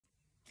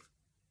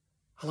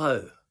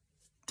Hello,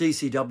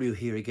 DCW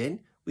here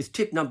again with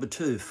tip number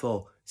 2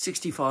 for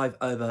 65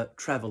 over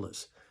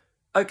travellers.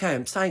 Okay,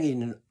 I'm staying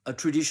in a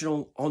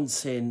traditional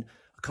onsen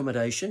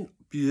accommodation.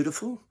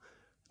 Beautiful.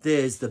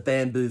 There's the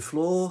bamboo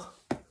floor.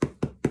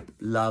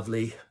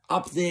 Lovely.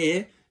 Up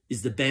there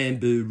is the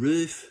bamboo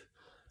roof.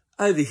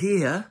 Over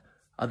here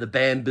are the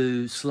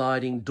bamboo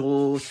sliding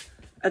doors.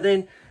 And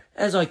then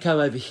as I come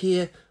over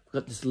here, I've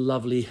got this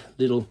lovely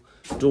little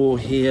door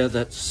here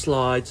that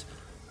slides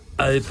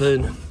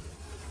open.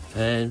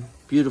 And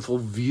beautiful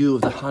view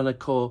of the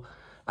Hanako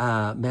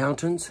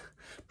mountains.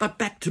 But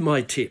back to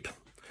my tip.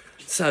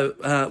 So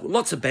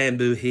lots of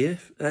bamboo here.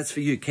 That's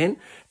for you, Ken.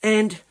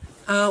 And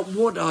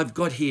what I've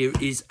got here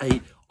is a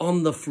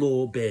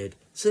on-the-floor bed.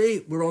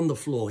 See, we're on the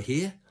floor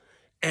here.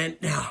 And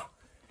now,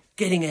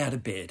 getting out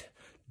of bed.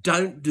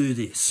 Don't do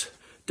this.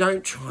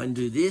 Don't try and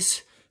do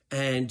this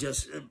and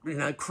just,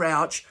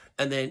 crouch.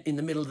 And then in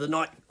the middle of the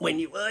night, when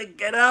you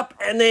get up,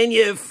 and then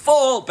you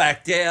fall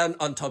back down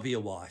on top of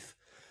your wife.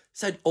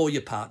 So, or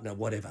your partner,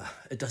 whatever.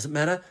 It doesn't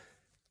matter.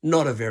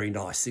 Not a very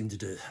nice thing to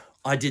do.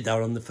 I did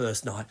that on the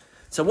first night.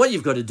 So what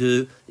you've got to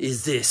do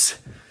is this.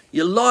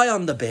 You lie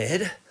on the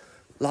bed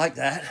like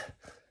that.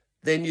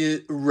 Then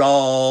you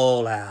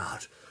roll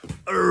out.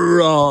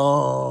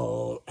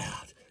 Roll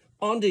out.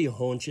 Onto your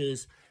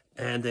haunches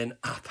and then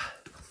up.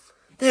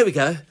 There we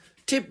go.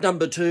 Tip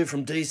number 2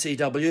 from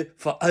DCW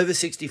for over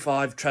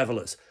 65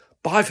 travellers.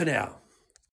 Bye for now.